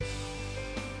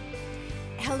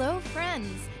Hello,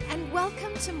 friends, and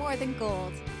welcome to More Than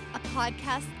Gold, a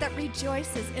podcast that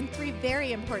rejoices in three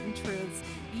very important truths.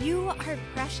 You are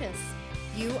precious,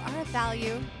 you are of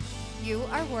value, you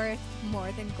are worth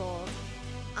more than gold.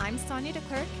 I'm Sonia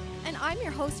DeClerc, and I'm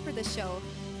your host for the show.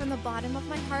 From the bottom of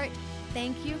my heart,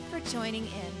 thank you for joining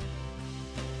in.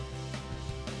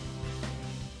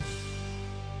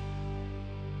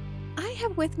 I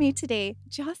have with me today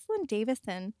Jocelyn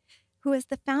Davison, who is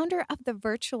the founder of The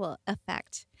Virtual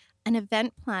Effect, an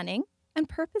event planning and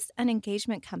purpose and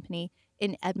engagement company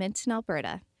in Edmonton,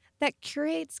 Alberta, that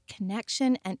curates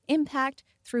connection and impact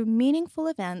through meaningful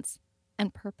events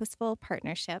and purposeful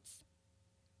partnerships.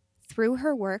 Through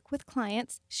her work with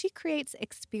clients, she creates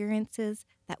experiences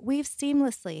that weave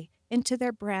seamlessly into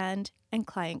their brand and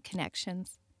client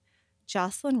connections.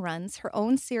 Jocelyn runs her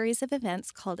own series of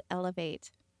events called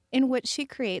Elevate, in which she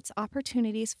creates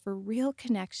opportunities for real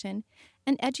connection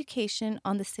and education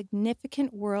on the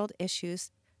significant world issues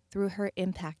through her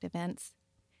impact events,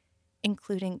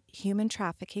 including human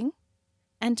trafficking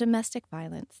and domestic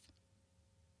violence.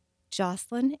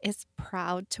 Jocelyn is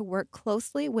proud to work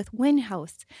closely with Win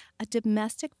House, a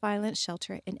domestic violence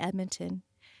shelter in Edmonton,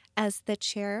 as the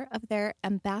chair of their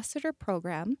ambassador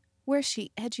program, where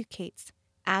she educates,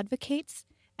 advocates,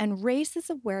 and raises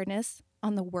awareness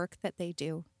on the work that they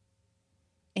do.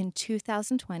 In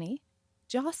 2020,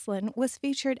 Jocelyn was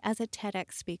featured as a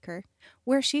TEDx speaker,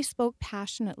 where she spoke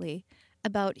passionately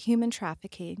about human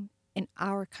trafficking in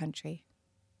our country.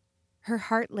 Her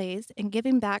heart lays in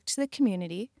giving back to the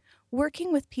community,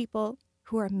 working with people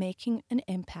who are making an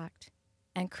impact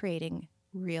and creating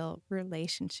real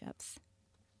relationships.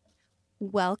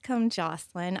 Welcome,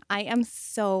 Jocelyn. I am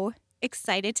so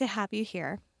excited to have you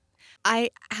here. I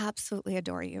absolutely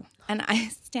adore you, and I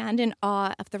stand in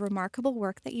awe of the remarkable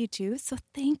work that you do, so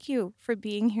thank you for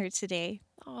being here today.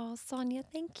 Oh, Sonia,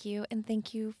 thank you. And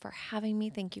thank you for having me.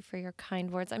 Thank you for your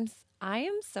kind words. I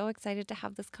am so excited to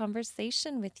have this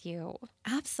conversation with you.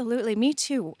 Absolutely. Me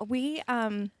too.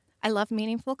 I love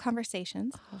meaningful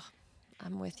conversations. Oh,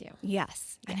 I'm with you.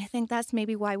 Yes. And I think that's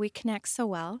maybe why we connect so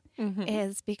well, Mm-hmm.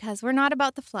 is because we're not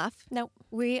about the fluff. Nope.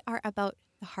 We are about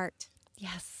the heart.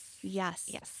 Yes. Yes.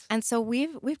 Yes. And so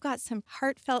we've got some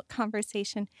heartfelt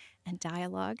conversation and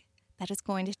dialogue that is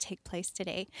going to take place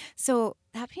today. So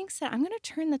that being said, I'm going to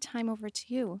turn the time over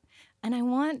to you, and I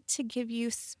want to give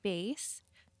you space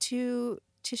to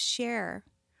share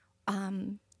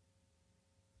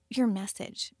your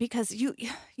message, because you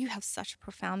have such a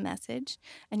profound message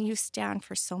and you stand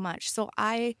for so much. So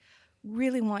I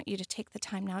really want you to take the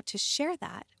time now to share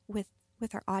that with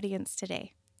our audience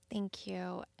today. Thank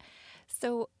you.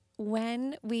 So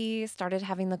when we started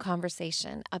having the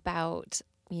conversation about,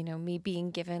 me being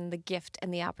given the gift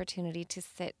and the opportunity to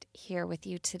sit here with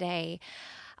you today,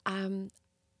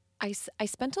 I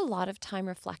spent a lot of time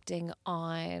reflecting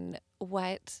on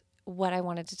what I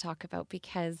wanted to talk about,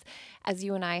 because as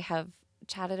you and I have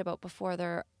chatted about before,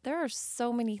 there are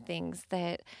so many things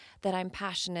that I'm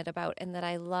passionate about and that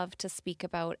I love to speak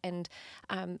about, and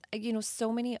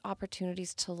so many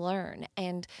opportunities to learn.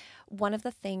 And one of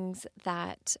the things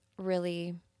that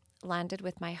really landed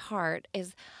with my heart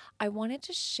is I wanted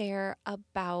to share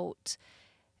about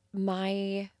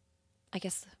my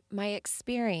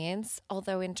experience,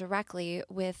 although indirectly,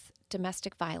 with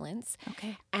domestic violence.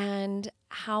 Okay. And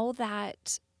how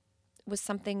that was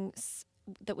something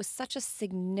that was such a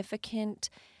significant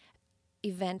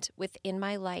event within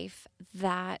my life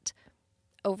that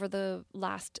over the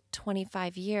last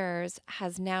 25 years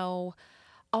has now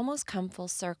almost come full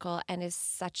circle and is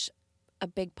such a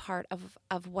big part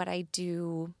of what I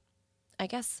do, I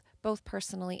guess, both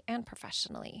personally and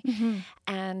professionally. Mm-hmm.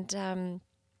 And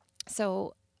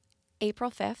so April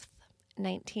 5th,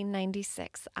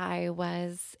 1996, I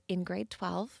was in grade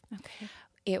 12. Okay.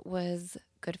 It was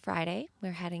Good Friday. We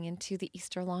were heading into the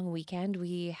Easter long weekend.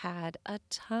 We had a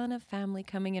ton of family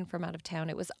coming in from out of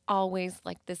town. It was always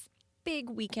like this big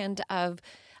weekend of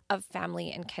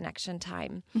family and connection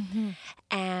time. Mm-hmm.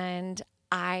 And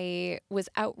I was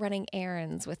out running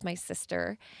errands with my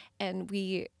sister, and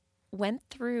we went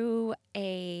through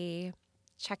a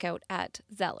checkout at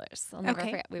Zellers. I'll never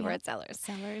forget. We were at Zellers.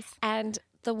 And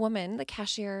the woman, the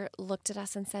cashier, looked at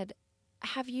us and said,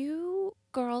 "Have you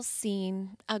girls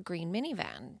seen a green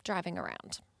minivan driving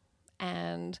around?"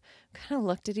 And kind of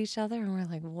looked at each other and we're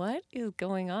like, what is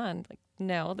going on? Like,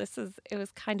 no, it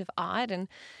was kind of odd, and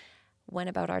went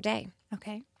about our day.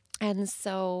 Okay. And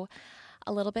so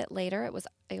a little bit later, it was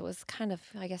kind of,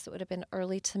 I guess it would have been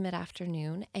early to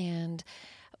mid-afternoon, and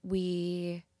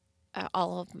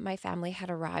all of my family had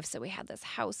arrived, so we had this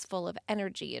house full of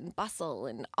energy and bustle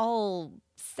and all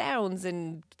sounds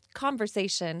and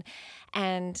conversation,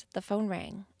 and the phone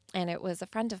rang, and it was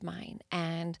a friend of mine,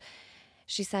 and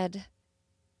she said,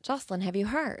 "Jocelyn, have you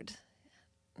heard?"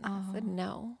 I said,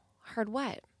 "No." "Heard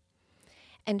what?"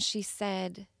 And she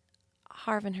said,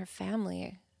 "Harv and her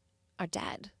family are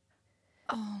dead."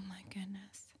 Oh my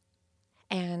goodness.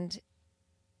 And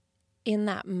in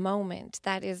that moment,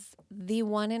 that is the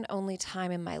one and only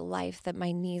time in my life that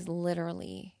my knees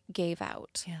literally gave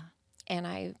out. Yeah. And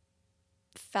I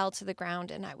fell to the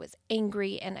ground, and I was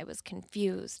angry, and I was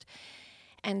confused.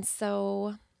 And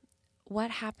so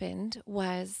what happened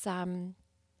was on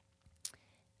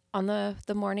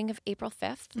the morning of April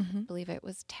 5th, I believe it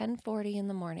was 10:40 in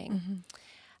the morning,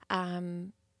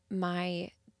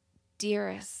 my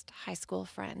dearest high school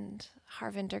friend,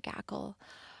 Harvinder Gackle,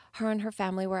 her and her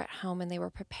family were at home, and they were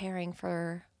preparing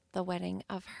for the wedding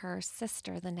of her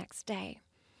sister the next day.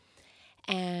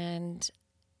 And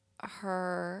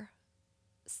her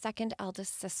second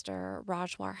eldest sister,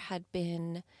 Rajwar, had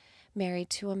been married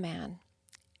to a man,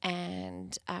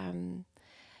 and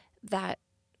that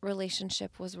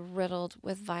relationship was riddled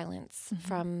with violence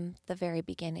from the very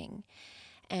beginning.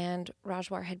 And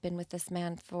Rajwar had been with this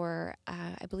man for,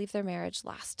 I believe their marriage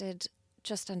lasted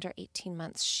just under 18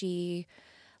 months. She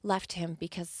left him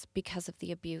because of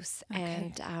the abuse. Okay.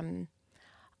 And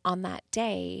on that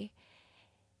day,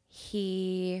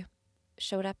 he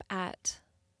showed up at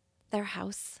their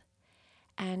house,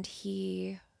 and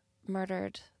he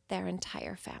murdered their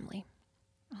entire family.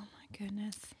 Oh my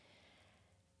goodness.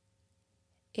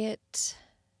 It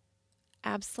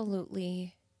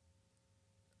absolutely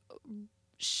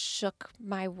shook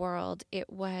my world. It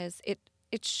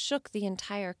shook the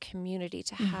entire community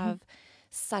to have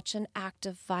such an act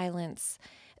of violence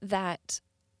that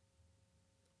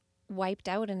wiped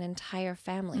out an entire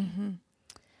family.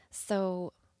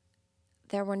 So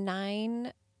there were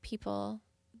 9 people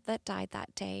that died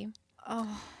that day.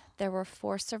 Oh. There were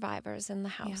 4 survivors in the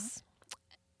house. Yeah.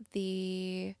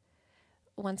 The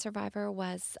one survivor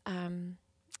was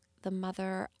the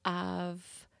mother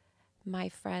of my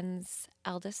friend's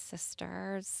eldest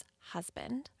sister's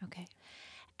husband. Okay.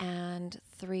 And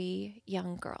 3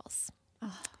 young girls.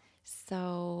 Oh.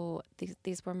 So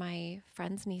these were my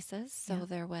friend's nieces. So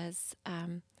there was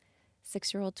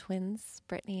 6-year-old twins,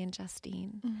 Brittany and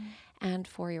Justine, and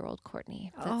 4-year-old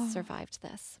Courtney that survived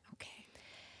this. Okay.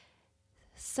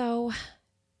 So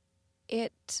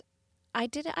I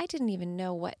didn't even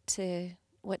know what to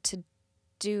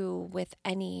do with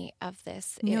any of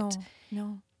this. No.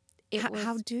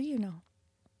 How do you know?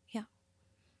 Yeah.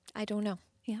 I don't know.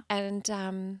 Yeah.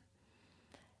 And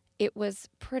it was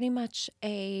pretty much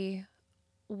a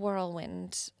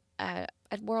whirlwind. A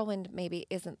whirlwind maybe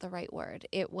isn't the right word.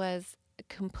 It was a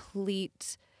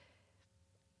complete,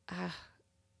 I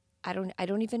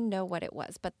don't even know what it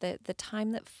was, but the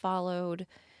time that followed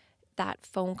that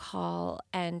phone call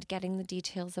and getting the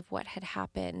details of what had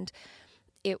happened,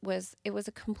 it was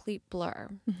a complete blur.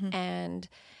 And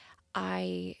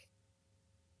I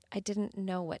didn't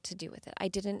know what to do with it. I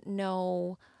didn't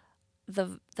know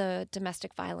the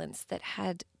domestic violence that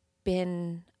had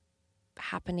been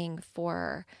happening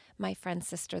for my friend's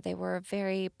sister. They were a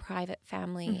very private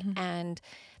family, and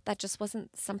that just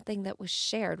wasn't something that was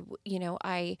shared. You know,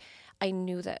 I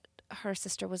knew that her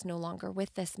sister was no longer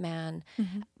with this man,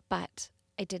 but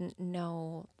I didn't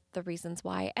know the reasons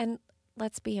why. And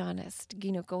let's be honest,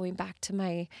 you know, going back to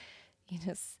my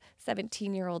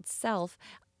 17-year-old self,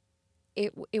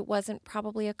 it wasn't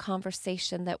probably a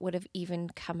conversation that would have even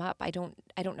come up. I don't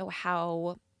know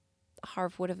how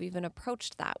Harv would have even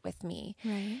approached that with me.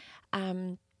 Right.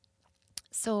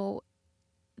 So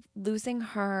losing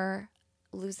her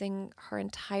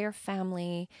entire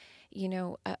family, you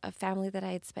know, a family that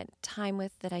I had spent time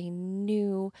with, that I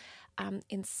knew,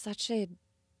 in such a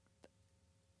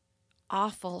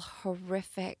awful,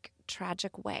 horrific,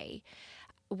 tragic way,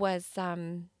 was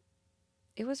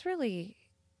it was really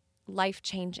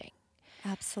life-changing.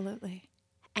 Absolutely.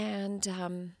 And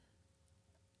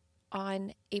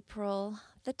on April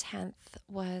the 10th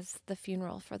was the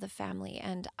funeral for the family,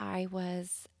 and I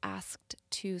was asked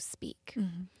to speak.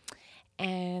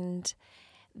 And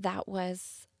that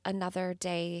was another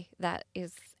day that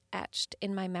is etched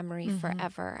in my memory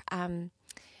forever.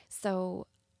 So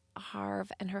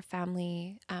Harv and her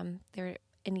family, they're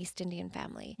an East Indian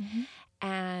family.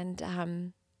 And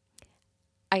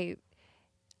I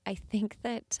think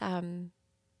that,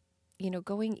 you know,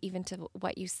 going even to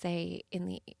what you say in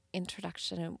the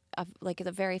introduction of like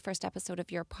the very first episode of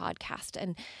your podcast,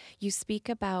 and you speak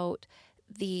about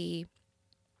you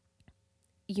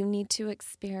need to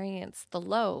experience the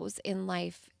lows in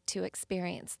life to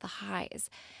experience the highs.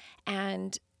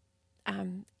 And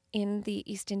in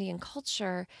the East Indian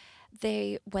culture,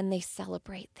 when they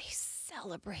celebrate,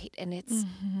 and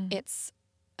it's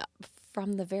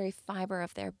from the very fiber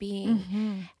of their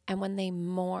being. And when they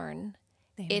mourn,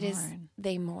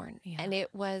 they mourn. Yeah. And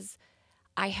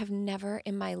I have never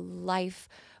in my life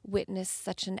witnessed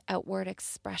such an outward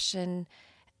expression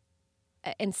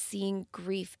and seeing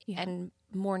grief and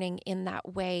mourning in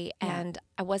that way. Yeah. And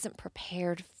I wasn't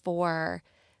prepared for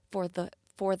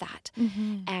that.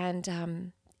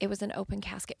 And it was an open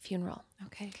casket funeral.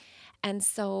 Okay. And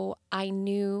so I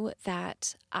knew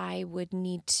that I would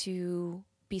need to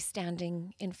be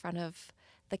standing in front of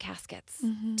the caskets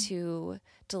to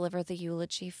deliver the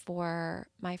eulogy for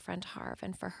my friend Harv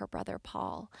and for her brother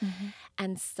Paul.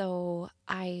 And so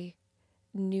I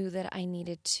knew that I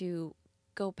needed to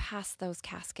go past those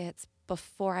caskets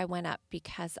before I went up,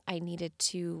 because I needed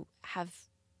to have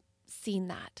seen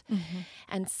that.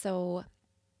 And so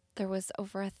there was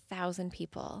over 1,000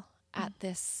 people at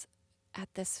this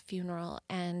funeral,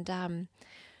 and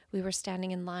we were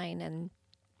standing in line, and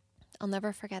I'll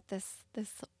never forget this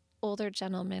older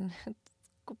gentleman,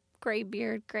 gray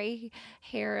beard, gray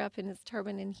hair up in his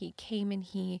turban, and he came and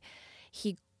he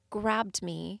grabbed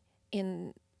me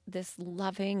in this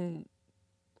loving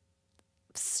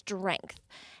strength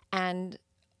and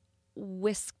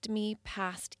whisked me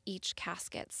past each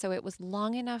casket. So it was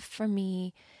long enough for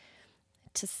me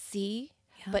to see,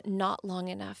 but not long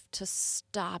enough to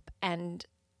stop and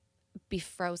be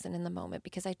frozen in the moment,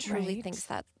 because I truly think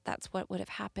that's what would have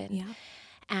happened. Yeah.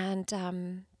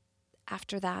 And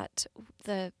after that,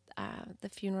 the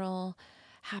funeral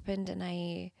happened, and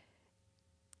I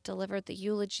delivered the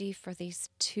eulogy for these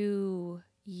two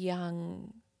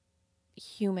young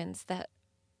humans that,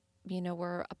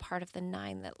 were a part of the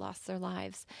 9 that lost their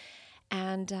lives.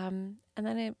 And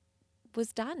then it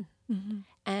was done.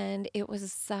 And it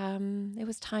was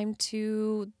time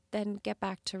to then get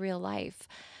back to real life.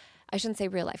 I shouldn't say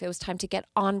real life. It was time to get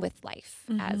on with life,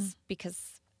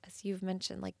 because as you've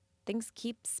mentioned, like, things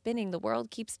keep spinning, the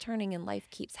world keeps turning, and life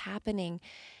keeps happening.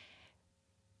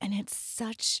 And it's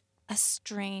such a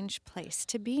strange place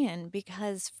to be in,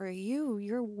 because for you,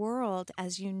 your world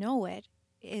as you know it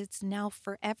is now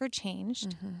forever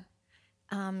changed.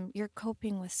 You're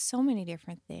coping with so many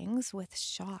different things, with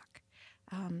shock,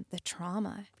 the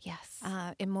trauma,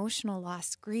 emotional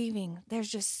loss, grieving. There's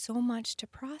just so much to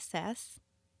process,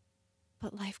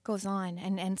 but life goes on.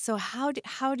 And so how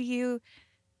do you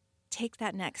take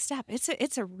that next step?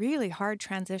 It's a really hard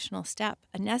transitional step,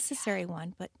 a necessary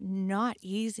one, but not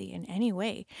easy in any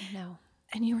way. No.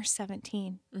 And you were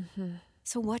 17.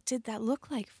 So what did that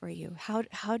look like for you?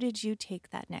 How did you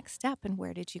take that next step, and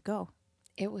where did you go?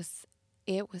 It was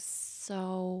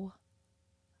so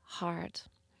hard.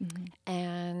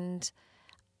 And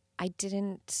I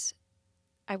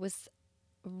was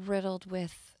riddled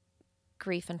with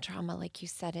grief and trauma, like you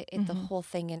said, the whole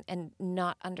thing, and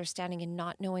not understanding and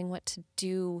not knowing what to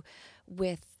do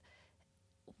with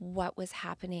what was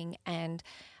happening. And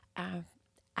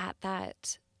at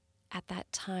that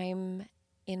time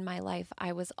in my life,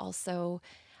 I was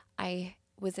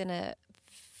in a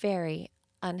very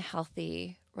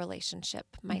unhealthy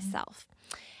relationship myself.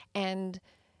 And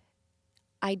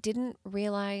I didn't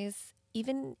realize,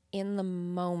 even in the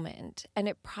moment, and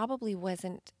it probably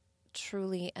wasn't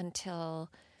truly until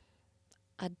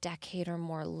a decade or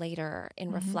more later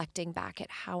in reflecting back at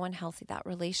how unhealthy that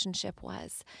relationship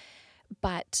was.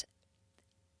 But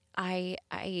I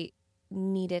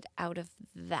needed out of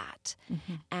that.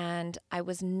 And I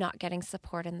was not getting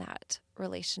support in that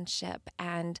relationship.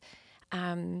 And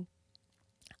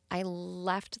I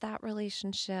left that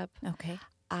relationship. Okay.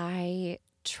 I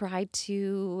tried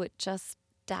to just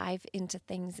dive into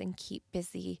things and keep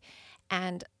busy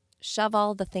and shove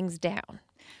all the things down.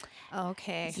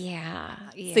 Okay. Yeah.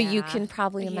 So you can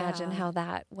probably imagine how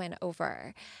that went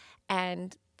over.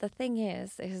 And the thing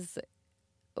is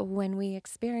when we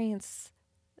experience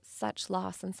such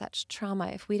loss and such trauma,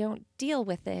 if we don't deal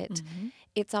with it,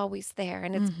 it's always there,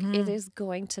 and it is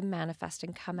going to manifest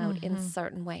and come out in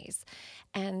certain ways.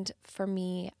 And for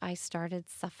me, I started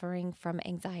suffering from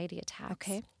anxiety attacks.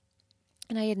 Okay.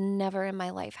 And I had never in my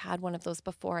life had one of those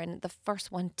before. And the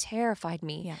first one terrified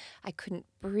me. Yeah. I couldn't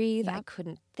breathe. Yep. I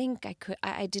couldn't think.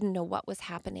 I didn't know what was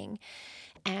happening.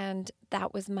 And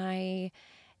that was my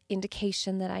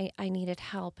indication that I needed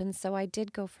help. And so I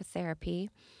did go for therapy.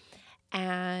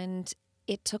 And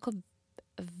it took a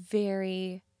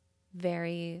very,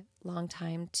 very long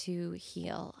time to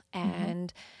heal.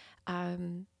 And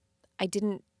I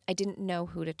didn't know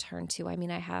who to turn to. I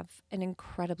mean, I have an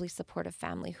incredibly supportive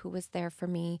family who was there for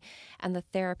me, and the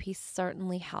therapy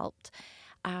certainly helped.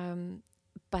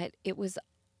 But it was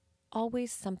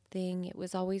always something, it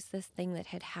was always this thing that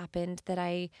had happened that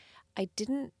I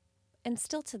didn't, and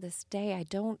still to this day, I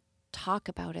don't talk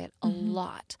about it a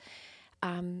lot.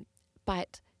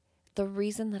 But the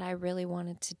reason that I really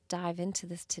wanted to dive into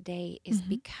this today is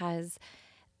because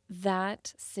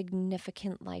that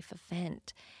significant life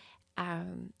event,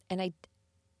 and I,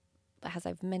 as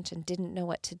I've mentioned, didn't know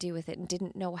what to do with it and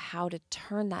didn't know how to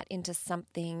turn that into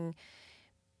something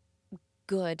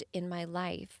good in my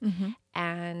life.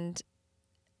 And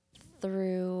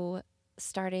through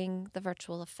starting the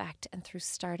virtual effect and through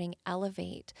starting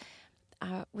Elevate,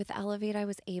 with Elevate, I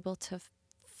was able to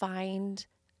find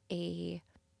an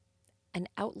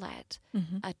outlet,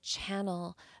 a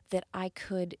channel that I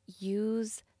could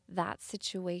use that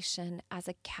situation as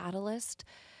a catalyst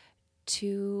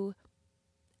to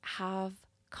have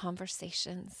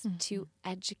conversations, to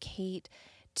educate,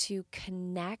 to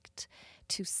connect,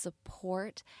 to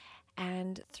support.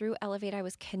 And through Elevate, I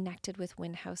was connected with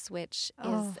Windhouse, which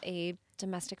is a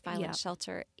domestic violence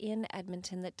shelter in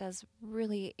Edmonton that does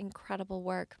really incredible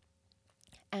work.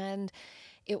 And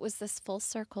it was this full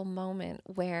circle moment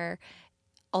where,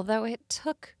 although it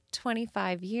took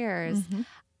 25 years,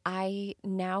 I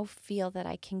now feel that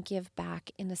I can give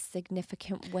back in a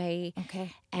significant way.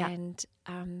 And,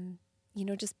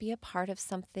 just be a part of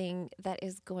something that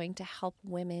is going to help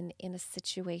women in a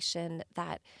situation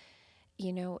that,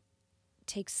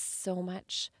 takes so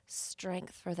much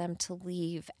strength for them to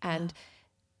leave. And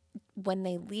when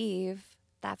they leave,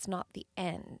 that's not the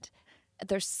end.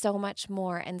 There's so much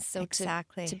more. And so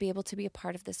to be able to be a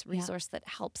part of this resource that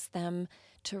helps them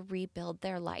to rebuild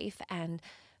their life and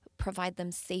provide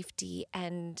them safety.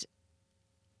 And,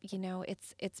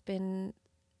 it's been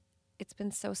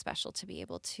so special to be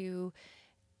able to,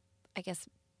 I guess,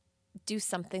 do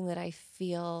something that I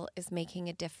feel is making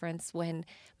a difference when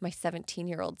my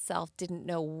 17-year-old self didn't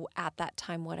know at that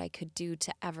time what I could do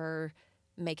to ever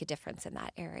make a difference in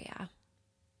that area.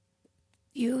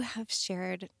 You have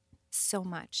shared so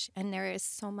much, and there is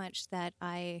so much that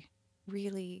I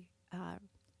really,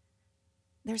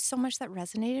 there's so much that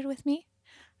resonated with me.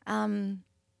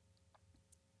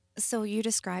 So you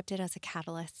described it as a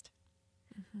catalyst.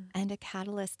 And a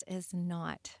catalyst is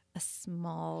not a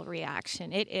small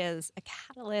reaction. It is a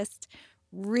catalyst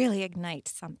really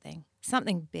ignites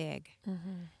something big.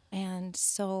 And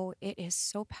so it is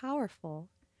so powerful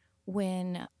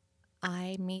when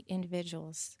I meet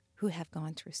individuals who have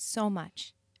gone through so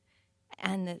much,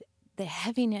 and the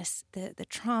heaviness, the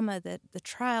trauma, the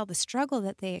trial, the struggle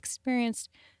that they experienced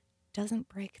doesn't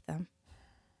break them.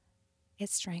 It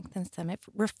strengthens them. It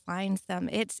refines them.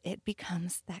 It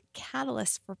becomes that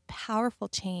catalyst for powerful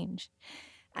change.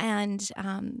 And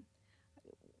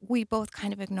we both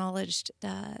kind of acknowledged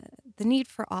the need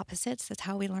for opposites. That's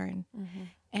how we learn.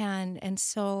 And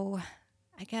so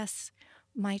I guess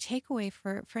my takeaway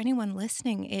for anyone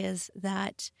listening is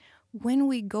that when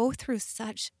we go through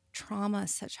such trauma,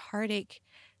 such heartache,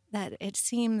 that it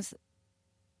seems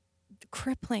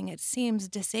crippling, it seems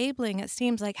disabling, it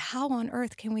seems like, how on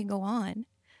earth can we go on?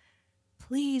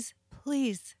 Please,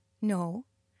 please know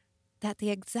that the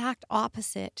exact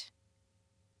opposite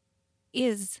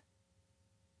is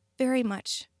very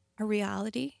much a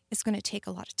reality. It's going to take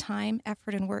a lot of time,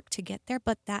 effort, and work to get there,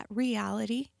 but that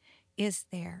reality is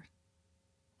there.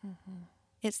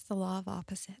 It's the law of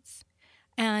opposites.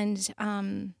 And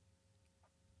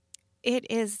it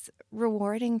is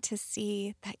rewarding to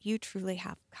see that you truly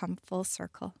have come full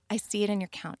circle. I see it in your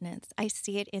countenance. I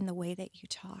see it in the way that you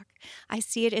talk. I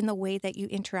see it in the way that you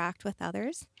interact with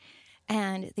others.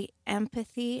 And the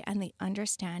empathy and the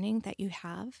understanding that you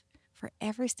have for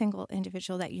every single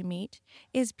individual that you meet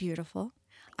is beautiful.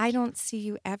 I don't see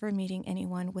you ever meeting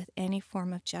anyone with any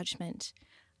form of judgment.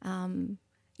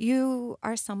 You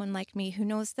are someone like me who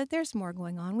knows that there's more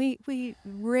going on. We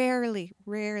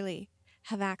rarely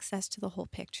have access to the whole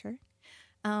picture.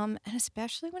 And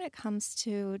especially when it comes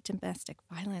to domestic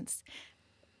violence,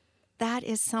 that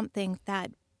is something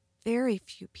that very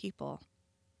few people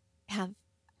have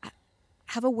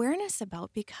awareness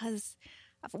about because,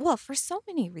 well, for so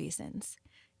many reasons,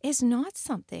 is not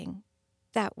something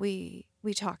that we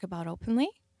talk about openly.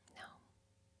 No.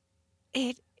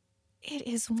 It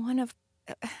is one of,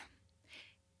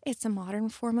 it's a modern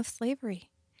form of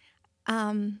slavery.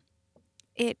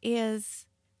 It is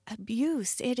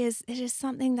abuse. It is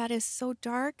something that is so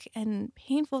dark and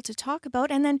painful to talk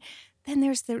about. And then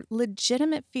there's the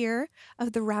legitimate fear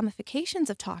of the ramifications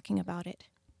of talking about it.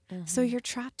 So you're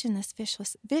trapped in this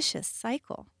vicious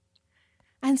cycle.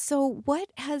 And so what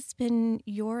has been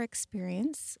your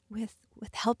experience with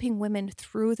helping women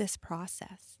through this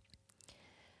process?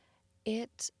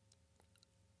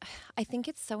 I I think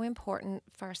it's so important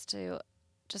for us to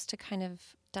just to kind of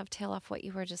dovetail off what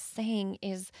you were just saying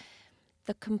is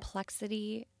the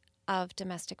complexity of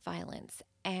domestic violence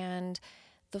and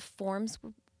the forms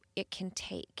it can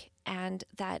take, and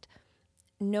that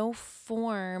no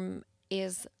form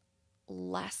is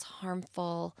less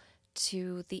harmful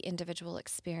to the individual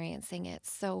experiencing it.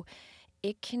 So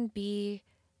it can be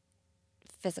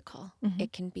physical,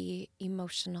 it can be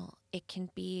emotional, it can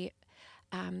be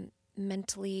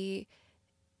mentally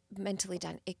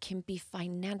done, it can be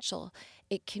financial,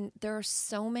 there are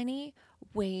so many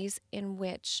ways in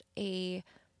which a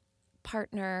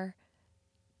partner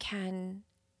can,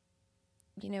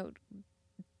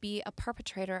 be a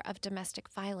perpetrator of domestic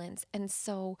violence. And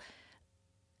so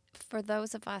for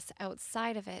those of us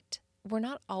outside of it, we're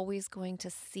not always going to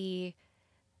see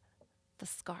the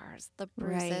scars, the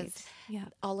bruises,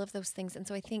 all of those things. And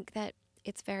so I think that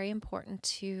it's very important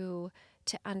to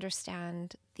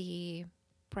understand the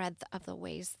breadth of the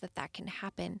ways that can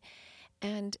happen.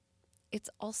 And it's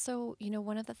also,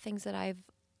 one of the things that I've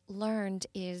learned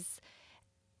is,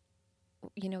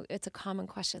 it's a common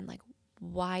question, like,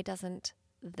 why doesn't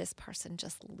this person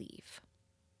just leave?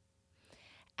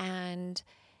 And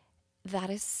that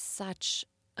is such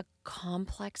a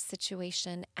complex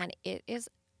situation. And it is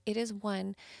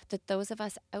one that those of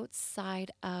us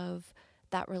outside of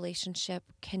that relationship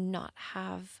cannot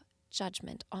have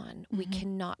judgment on. We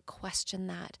cannot question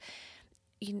that.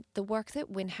 The work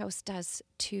that Winhouse does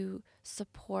to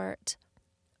support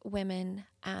women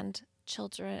and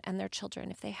children and their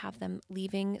children, if they have them,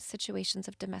 leaving situations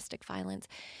of domestic violence,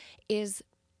 is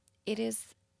a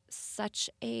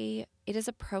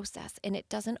process, and it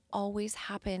doesn't always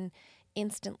happen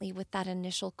instantly with that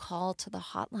initial call to the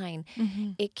hotline.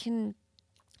 It can,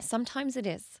 sometimes it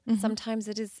is, sometimes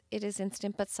it is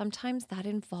instant, but sometimes that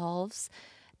involves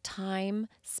time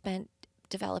spent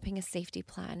developing a safety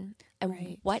plan.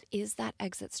 And what is that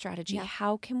exit strategy?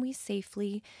 How can we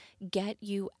safely get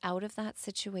you out of that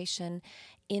situation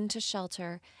into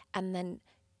shelter and then,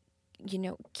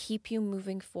 keep you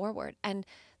moving forward? And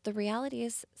the reality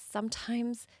is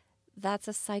sometimes that's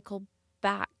a cycle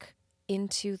back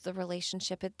into the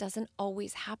relationship. It doesn't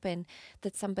always happen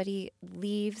that somebody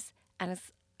leaves and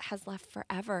has left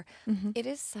forever. It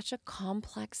is such a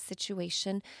complex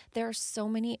situation. There are so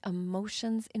many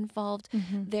emotions involved.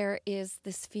 There is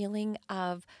this feeling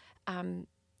of,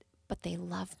 but they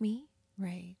love me.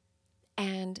 Right.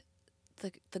 And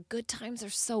the good times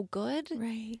are so good.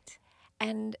 Right.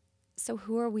 And so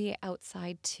who are we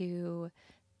outside to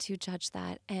judge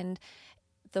that? And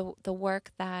the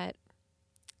work that,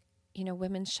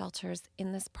 women's shelters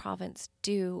in this province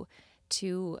do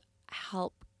to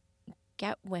help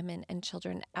get women and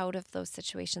children out of those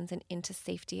situations and into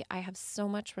safety. I have so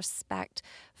much respect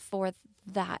for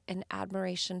that and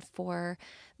admiration for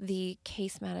the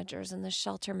case managers and the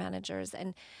shelter managers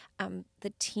and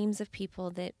the teams of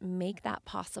people that make that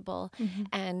possible.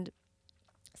 And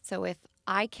so if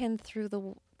I can, through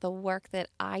the work that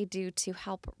I do to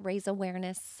help raise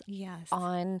awareness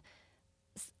on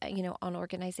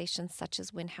organizations such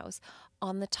as Winhouse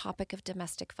on the topic of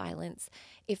domestic violence,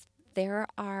 if there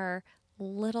are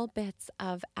little bits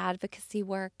of advocacy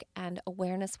work and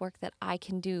awareness work that I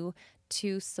can do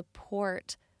to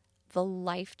support the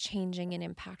life-changing and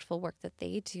impactful work that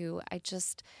they do,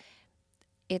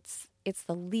 it's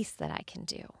the least that I can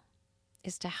do,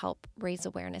 is to help raise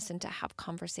awareness and to have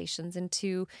conversations and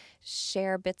to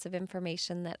share bits of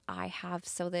information that I have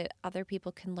so that other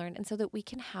people can learn and so that we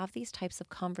can have these types of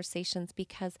conversations,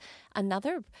 because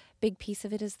another big piece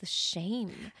of it is the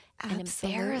shame and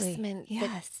embarrassment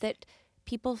that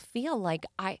people feel like,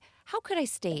 how could I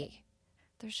stay?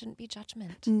 There shouldn't be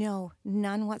judgment. No,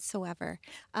 none whatsoever.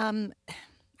 I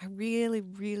really,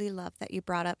 really love that you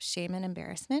brought up shame and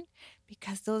embarrassment,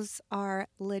 because those are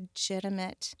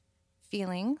legitimate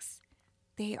feelings.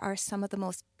 They are some of the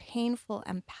most painful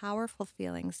and powerful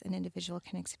feelings an individual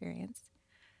can experience.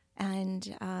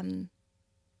 And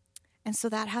so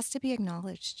that has to be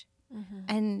acknowledged.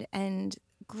 And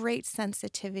great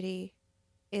sensitivity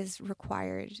is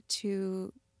required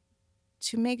to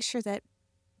make sure that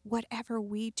whatever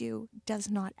we do does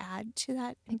not add to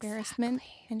that embarrassment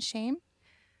and shame.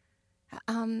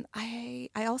 I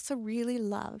also really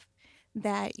love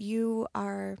that you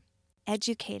are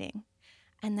educating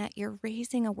and that you're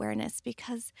raising awareness,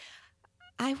 because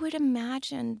I would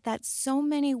imagine that so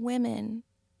many women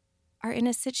are in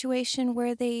a situation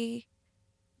where they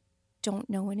don't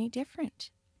know any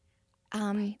different.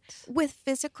 With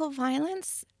physical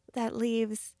violence that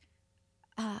leaves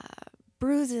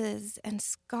bruises and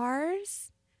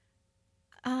scars,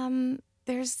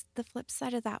 there's the flip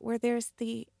side of that, where there's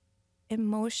the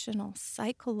emotional,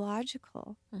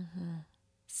 psychological Mm-hmm.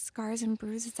 scars and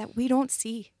bruises that we don't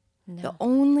see. The No.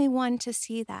 only one to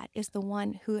see that is the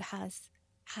one who has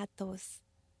had those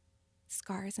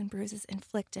scars and bruises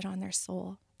inflicted on their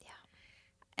soul. Yeah.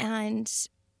 And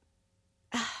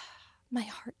my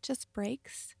heart just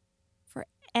breaks for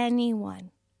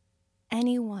anyone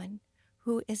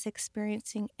who is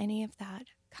experiencing any of that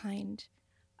kind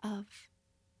of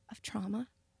trauma,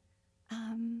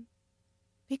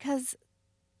 because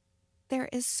there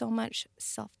is so much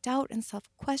self-doubt and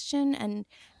self-question, and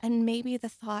maybe the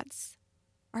thoughts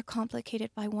are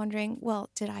complicated by wondering, well,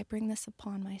 did I bring this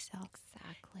upon myself?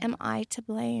 Exactly. Am I to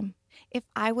blame? If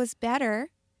I was better,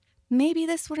 maybe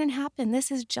this wouldn't happen.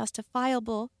 This is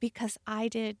justifiable because I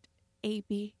did A,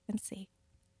 B, and C.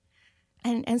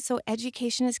 And so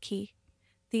education is key.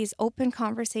 These open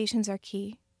conversations are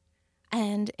key.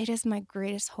 And it is my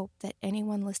greatest hope that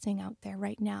anyone listening out there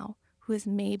right now who is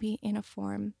maybe in a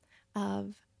form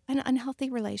of an unhealthy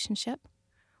relationship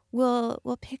will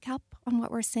pick up on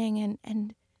what we're saying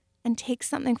and take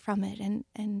something from it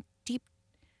and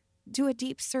do a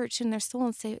deep search in their soul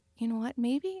and say, you know what,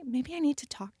 maybe I need to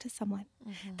talk to someone.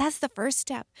 Mm-hmm. That's the first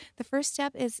step. The first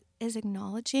step is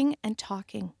acknowledging and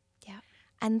talking. Yeah.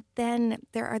 And then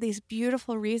there are these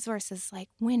beautiful resources like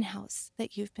Win House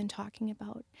that you've been talking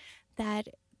about, that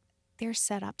they're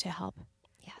set up to help.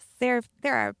 Yes. There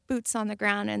are boots on the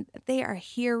ground and they are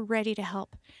here ready to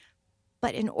help.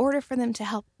 But in order for them to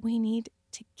help, we need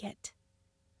to get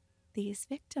these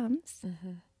victims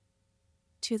Mm-hmm.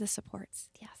 to the supports.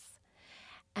 Yes.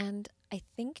 And I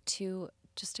think too,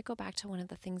 just to go back to one of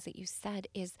the things that you said,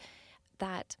 is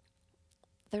that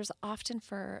there's often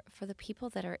for the people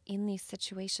that are in these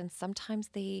situations, sometimes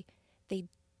they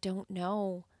don't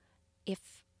know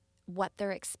if what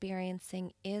they're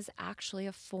experiencing is actually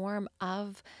a form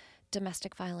of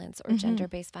domestic violence or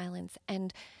gender-based violence.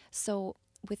 And so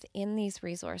within these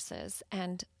resources,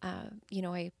 and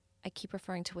I keep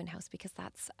referring to Winhouse because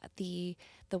that's the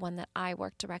one that I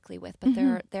work directly with, but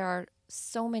there are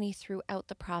so many throughout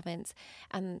the province.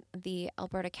 And the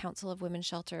Alberta Council of Women's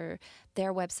Shelter,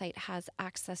 their website has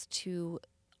access to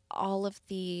all of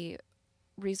the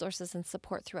resources and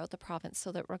support throughout the province,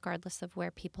 so that regardless of where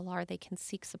people are, they can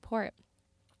seek support.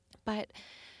 But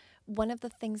one of the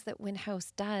things that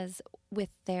Winhouse does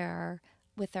with their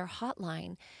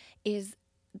hotline is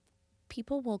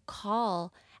people will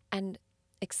call and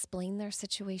explain their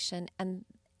situation and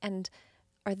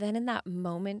are then in that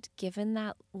moment given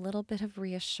that little bit of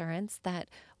reassurance that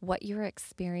what you're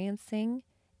experiencing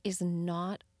is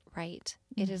not right.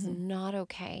 It is not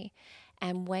okay.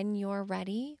 And when you're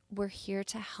ready, we're here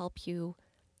to help you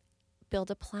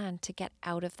build a plan to get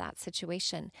out of that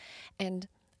situation. And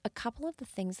a couple of the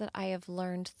things that I have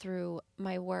learned through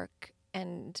my work,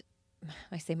 and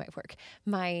I say my work,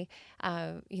 my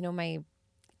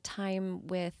time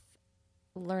with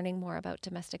learning more about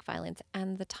domestic violence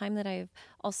and the time that I've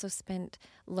also spent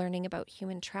learning about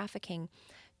human trafficking,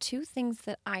 two things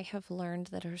that I have learned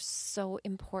that are so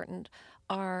important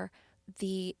are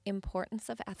the importance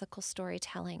of ethical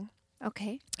storytelling.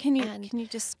 Okay. Can you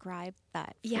describe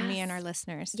that for me and our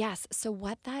listeners? Yes. So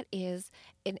what that is,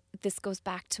 this goes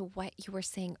back to what you were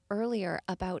saying earlier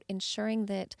about ensuring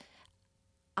that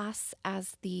us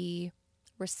as the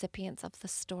recipients of the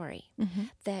story,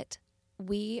 that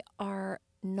we are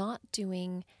not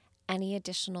doing any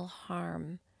additional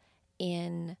harm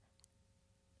in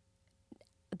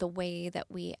the way that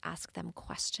we ask them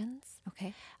questions.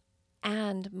 Okay.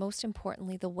 And most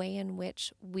importantly, the way in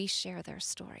which we share their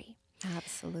story.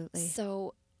 Absolutely.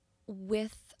 So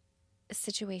with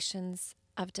situations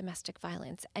of domestic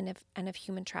violence and of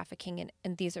human trafficking,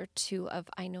 and these are two of,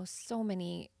 I know, so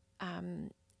many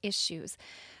issues,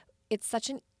 it's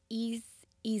such an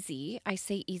easy, I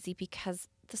say easy because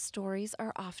the stories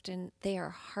are often, they are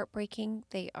heartbreaking,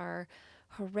 they are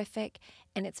horrific,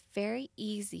 and it's very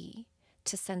easy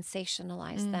to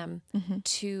sensationalize them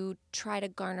to try to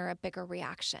garner a bigger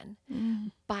reaction.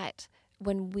 But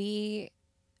when we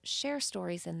share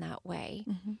stories in that way,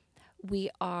 we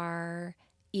are,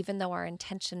 even though our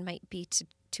intention might be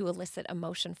to elicit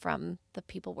emotion from the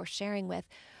people we're sharing with,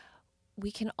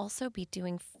 we can also be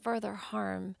doing further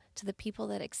harm to the people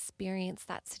that experience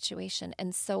that situation.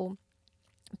 And so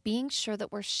being sure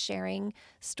that we're sharing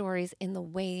stories in the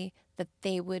way that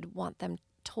they would want them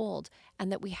told,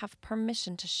 and that we have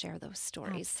permission to share those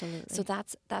stories. Absolutely. So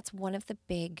that's one of the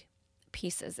big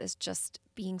pieces, is just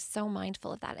being so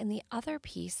mindful of that. And the other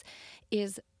piece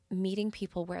is meeting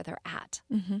people where they're at.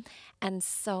 And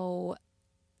so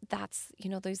that's,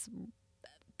 those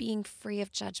being free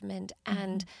of judgment,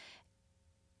 and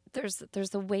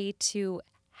there's a way to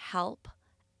help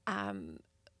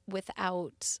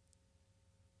without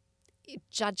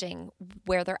judging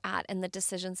where they're at and the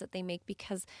decisions that they make,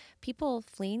 because people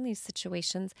fleeing these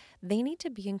situations, they need to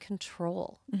be in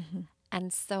control. Mm-hmm.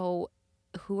 And so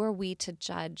who are we to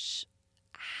judge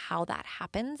how that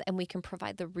happens? And we can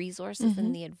provide the resources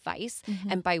and the advice.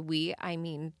 Mm-hmm. And by we, I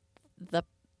mean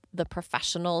the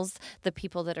professionals, the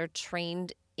people that are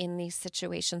trained in these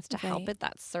situations to help it.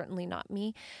 That's certainly not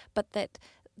me, but that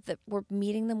we're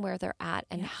meeting them where they're at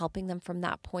and helping them from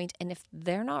that point. And if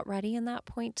they're not ready in that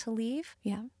point to leave,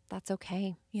 that's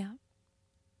okay. Yeah.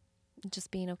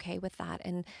 Just being okay with that.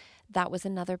 And that was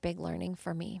another big learning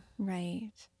for me.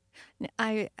 Right.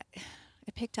 I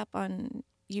picked up on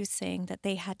you saying that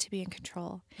they had to be in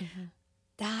control. Mm-hmm.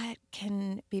 That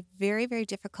can be very, very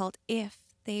difficult if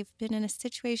they've been in a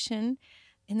situation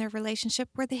in their relationship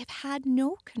where they've had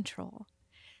no control.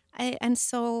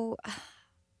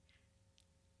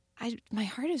 My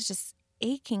heart is just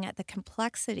aching at the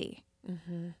complexity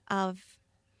of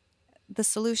the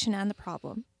solution and the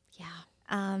problem.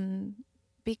 Yeah.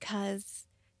 Because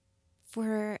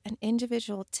for an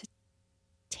individual to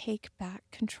take back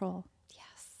control,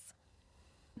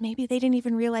 maybe they didn't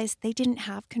even realize they didn't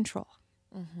have control.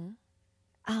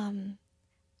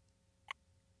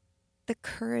 The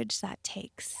courage that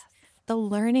takes, the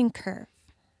learning curve.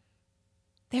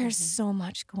 There's so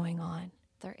much going on.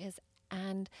 There is.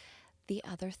 And the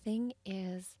other thing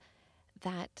is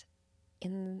that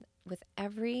with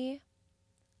every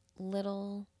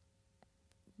little,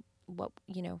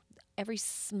 every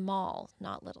small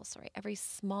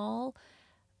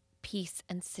piece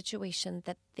and situation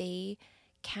that they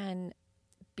can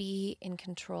be in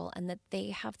control and that they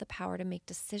have the power to make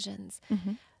decisions,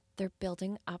 they're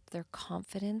building up their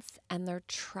confidence and their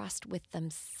trust with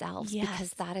themselves,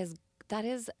 because that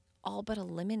is all but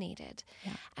eliminated.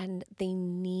 And they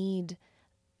need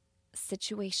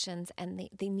situations, and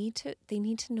they need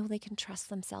to know they can trust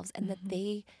themselves and that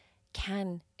they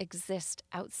can exist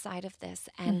outside of this.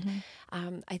 And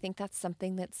I think that's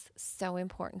something that's so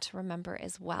important to remember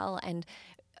as well. And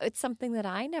it's something that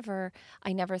I never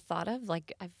thought of.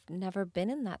 Like, I've never been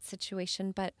in that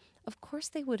situation, but of course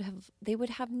they would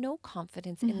have no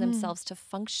confidence in themselves to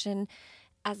function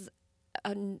as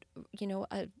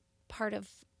a part of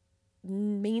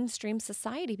mainstream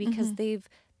society, because they've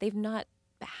not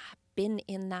been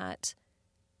in that.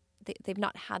 They've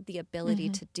not had the ability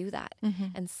to do that.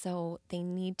 And so they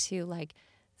need to, like,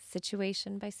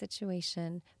 situation by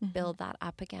situation, build that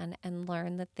up again and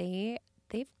learn that they've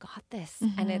got this.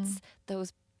 And it's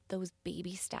those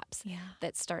baby steps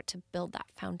that start to build that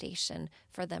foundation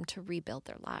for them to rebuild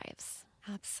their lives.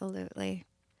 Absolutely.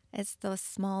 It's those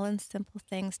small and simple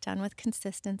things done with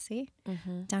consistency,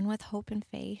 done with hope and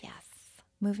faith,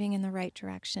 moving in the right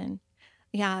direction.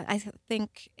 Yeah, I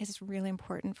think it's really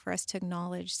important for us to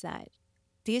acknowledge that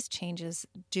these changes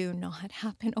do not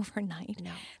happen overnight.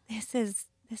 No. This is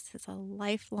a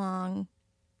lifelong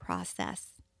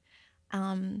process.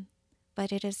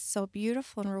 But it is so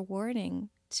beautiful and rewarding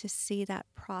to see that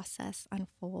process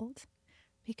unfold,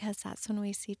 because that's when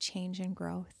we see change and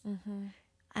growth.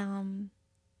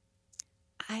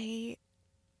 I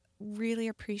really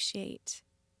appreciate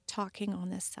talking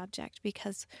on this subject,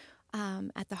 because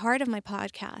at the heart of my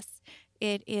podcast,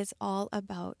 it is all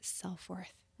about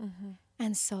self-worth.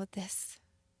 And so this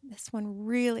one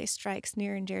really strikes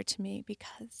near and dear to me,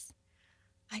 because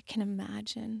I can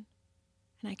imagine,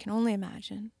 and I can only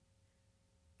imagine,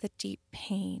 the deep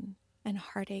pain and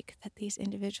heartache that these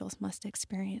individuals must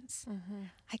experience.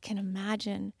 I can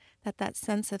imagine that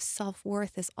sense of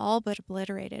self-worth is all but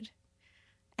obliterated.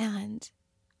 And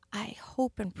I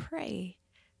hope and pray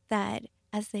that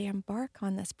as they embark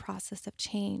on this process of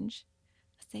change,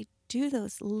 as they do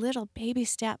those little baby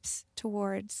steps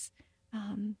towards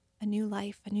a new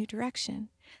life, a new direction,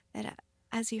 that,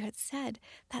 as you had said,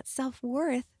 that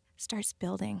self-worth starts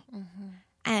building.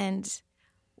 And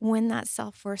when that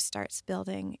self-worth starts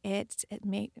building, it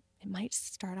might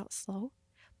start out slow,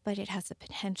 but it has the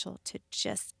potential to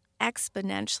just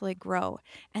exponentially grow.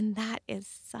 And that is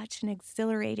such an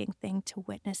exhilarating thing to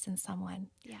witness in someone.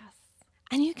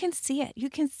 And you can see it. You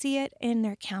can see it in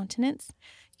their countenance.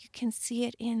 You can see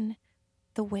it in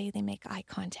the way they make eye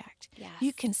contact.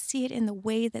 You can see it in the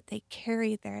way that they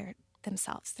carry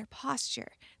themselves, their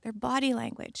posture, their body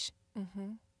language.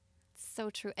 So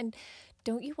true. And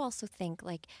don't you also think,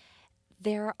 like,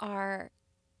 there are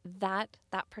that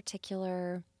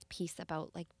particular piece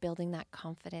about, like, building that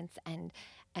confidence and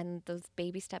those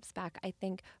baby steps back? I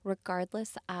think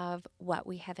regardless of what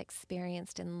we have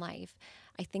experienced in life,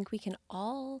 I think we can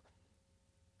all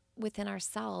within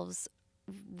ourselves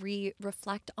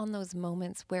reflect on those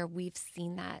moments where we've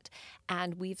seen that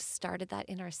and we've started that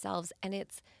in ourselves. And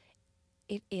it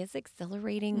is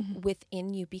exhilarating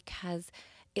within you because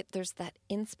there's that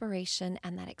inspiration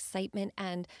and that excitement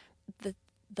and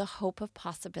the hope of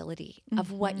possibility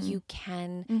of what you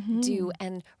can do,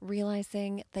 and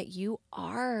realizing that you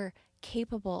are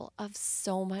capable of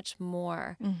so much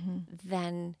more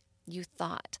than you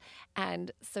thought.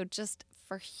 And so just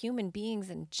for human beings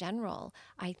in general,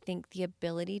 I think the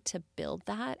ability to build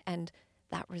that and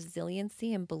that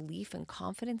resiliency and belief and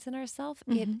confidence in ourselves,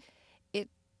 it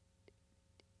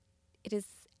is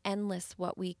endless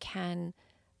what we can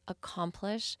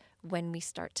accomplish when we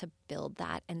start to build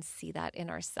that and see that in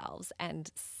ourselves and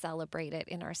celebrate it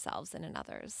in ourselves and in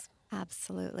others.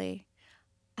 Absolutely.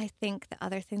 I think the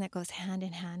other thing that goes hand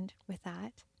in hand with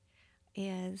that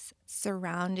is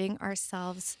surrounding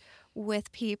ourselves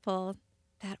with people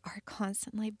that are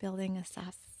constantly building us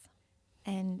up.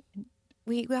 And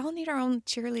we all need our own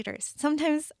cheerleaders.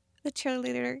 Sometimes the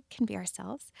cheerleader can be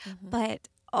ourselves, but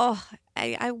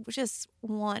I just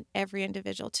want every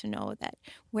individual to know that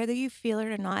whether you feel it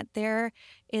or not, there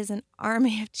is an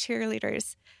army of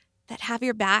cheerleaders that have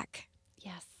your back.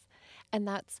 Yes. And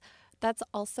that's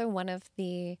also one of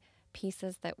the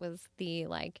pieces that was the,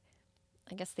 like,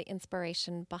 I guess the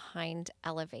inspiration behind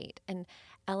Elevate. And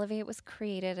Elevate was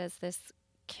created as this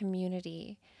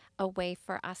community, a way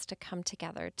for us to come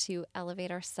together to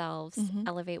elevate ourselves,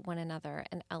 elevate one another,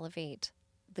 and elevate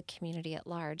the community at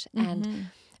large. And,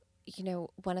 you know,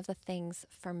 one of the things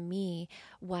for me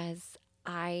was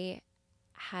I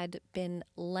had been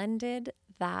lended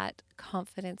that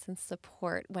confidence and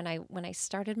support when I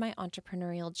started my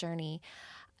entrepreneurial journey.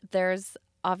 There's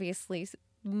obviously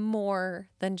more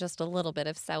than just a little bit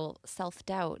of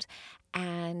self-doubt,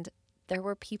 and there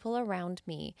were people around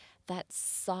me that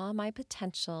saw my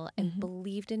potential and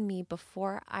believed in me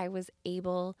before I was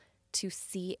able to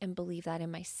see and believe that in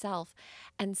myself.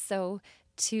 And so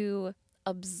to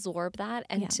absorb that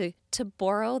and to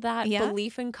borrow that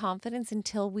belief and confidence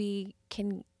until we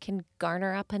can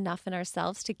garner up enough in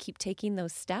ourselves to keep taking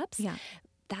those steps.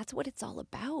 That's what it's all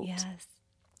about. Yes.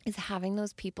 Is having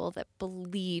those people that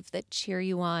believe, that cheer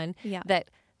you on,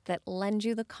 that lend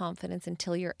you the confidence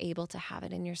until you're able to have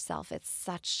it in yourself. It's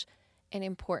such an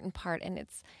important part, and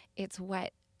it's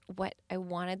what I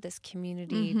wanted this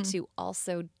community to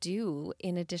also do,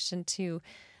 in addition to,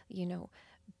 you know,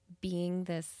 being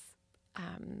this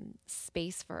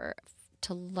space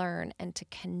to learn and to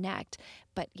connect.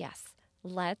 But yes,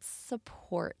 let's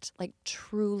support, like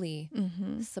truly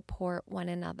support one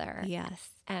another. Yes.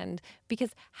 And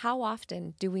because how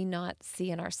often do we not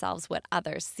see in ourselves what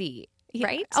others see,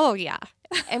 right? Oh, yeah.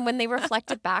 And when they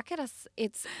reflect it back at us,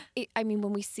 I mean,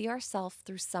 when we see ourselves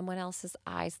through someone else's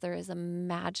eyes, there is a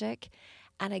magic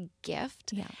and a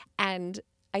gift. Yeah. And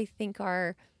I think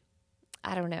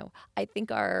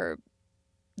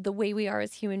the way we are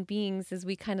as human beings is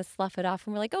we kind of slough it off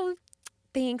and we're like, oh,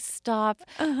 thanks, stop.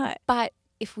 But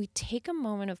if we take a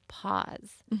moment of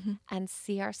pause and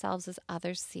see ourselves as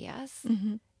others see us,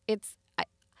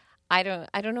 I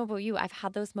don't know about you. I've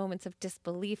had those moments of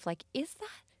disbelief. Like, is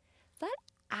that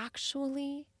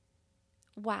actually,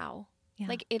 wow. Yeah.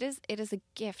 Like it is a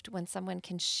gift when someone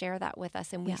can share that with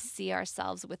us and we see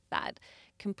ourselves with that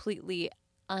completely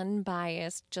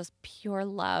unbiased, just pure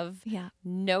love,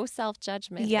 no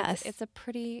self-judgment. Yes. It's a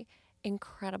pretty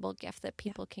incredible gift that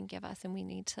people can give us, and we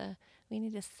need to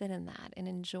sit in that and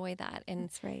enjoy that, and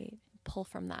that's right, pull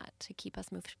from that to keep us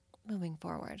moving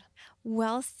forward.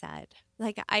 Well said.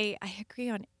 Like I agree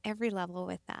on every level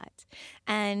with that.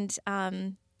 And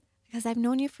because I've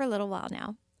known you for a little while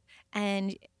now,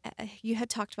 and you had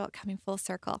talked about coming full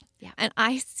circle. Yeah. And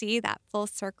I see that full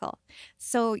circle.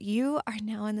 So you are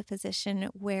now in the position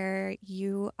where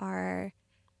you are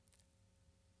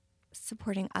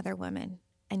supporting other women,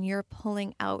 and you're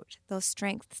pulling out those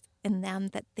strengths in them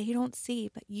that they don't see,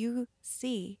 but you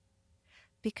see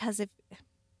because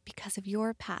of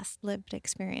your past lived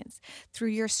experience. Through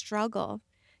your struggle,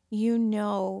 you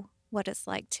know what it's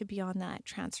like to be on that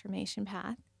transformation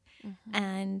path.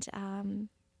 And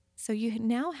so you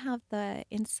now have the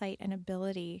insight and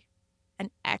ability,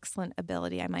 an excellent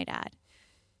ability, I might add,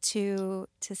 to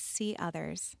see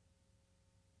others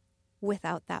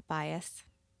without that bias,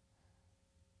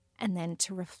 and then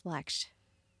to reflect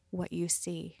what you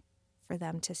see for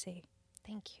them to see.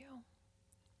 Thank you.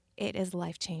 It is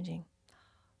life-changing.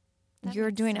 That You're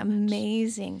means doing so much.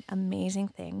 amazing, amazing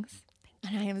things.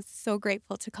 And I am so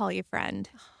grateful to call you friend.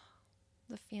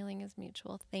 The feeling is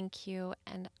mutual. Thank you.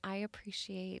 And I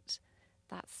appreciate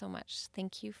that so much.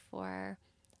 Thank you for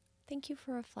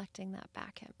reflecting that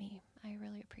back at me. I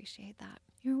really appreciate that.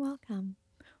 You're welcome.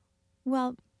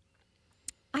 Well,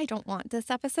 I don't want this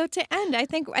episode to end. I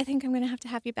think I'm going to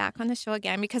have you back on the show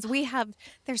again because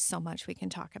there's so much we can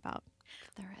talk about.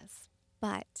 There is.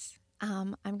 But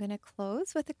I'm going to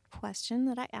close with a question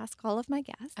that I ask all of my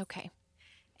guests. Okay.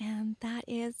 And that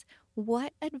is,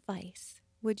 what advice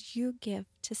would you give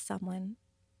to someone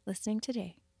listening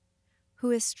today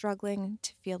who is struggling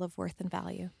to feel of worth and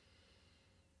value?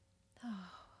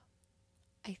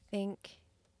 I think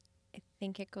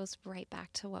it goes right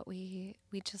back to what we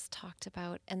just talked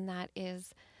about, and that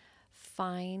is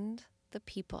find the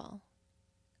people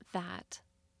that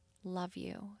love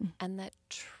you and that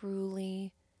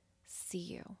truly see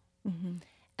you. Mm-hmm.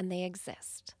 And they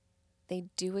exist. They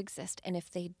do exist. And if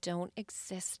they don't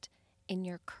exist in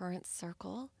your current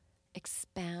circle,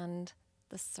 expand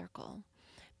the circle,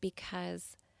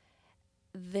 because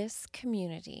this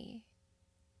community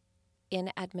in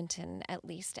Edmonton, at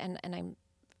least, and I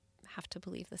have to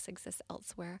believe this exists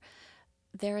elsewhere,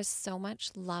 there is so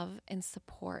much love and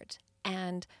support,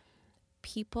 and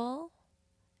people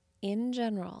in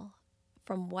general,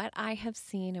 from what I have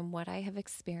seen and what I have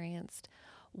experienced,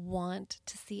 want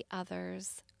to see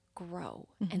others grow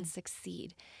and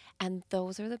succeed. And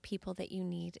those are the people that you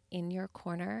need in your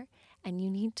corner, and you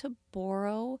need to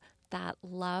borrow that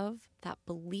love, that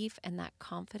belief, and that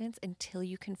confidence until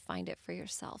you can find it for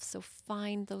yourself. So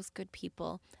find those good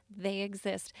people. They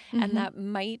exist. And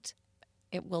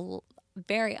it will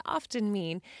very often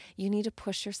mean you need to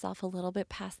push yourself a little bit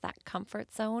past that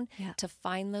comfort zone to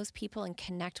find those people and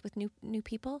connect with new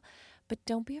people. But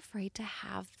don't be afraid to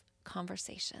have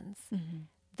conversations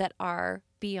that are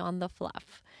beyond the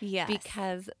fluff. Yes.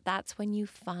 Because that's when you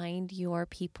find your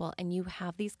people and you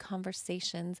have these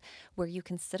conversations where you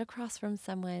can sit across from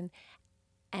someone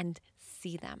and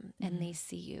see them and they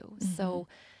see you. So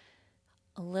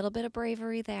a little bit of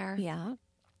bravery there. Yeah.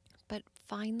 But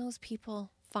find those people,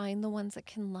 find the ones that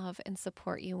can love and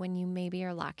support you when you maybe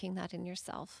are lacking that in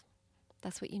yourself.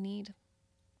 That's what you need.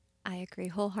 I agree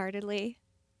wholeheartedly.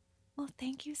 Well,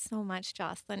 thank you so much,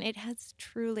 Jocelyn. It has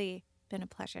truly been a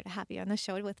pleasure to have you on the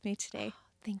show with me today.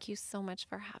 Thank you so much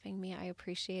for having me. I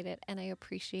appreciate it, and I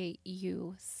appreciate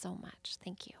you so much.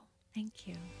 Thank you. Thank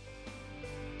you.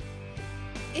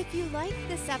 If you like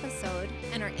this episode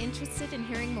and are interested in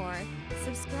hearing more,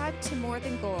 subscribe to More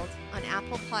Than Gold on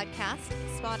Apple Podcasts,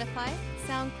 Spotify,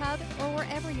 SoundCloud, or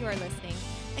wherever you are listening,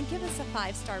 and give us a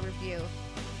 5-star review.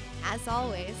 As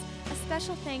always, a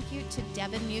special thank you to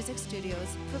Devon Music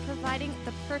Studios for providing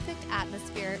the perfect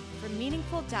atmosphere for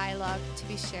meaningful dialogue to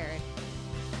be shared.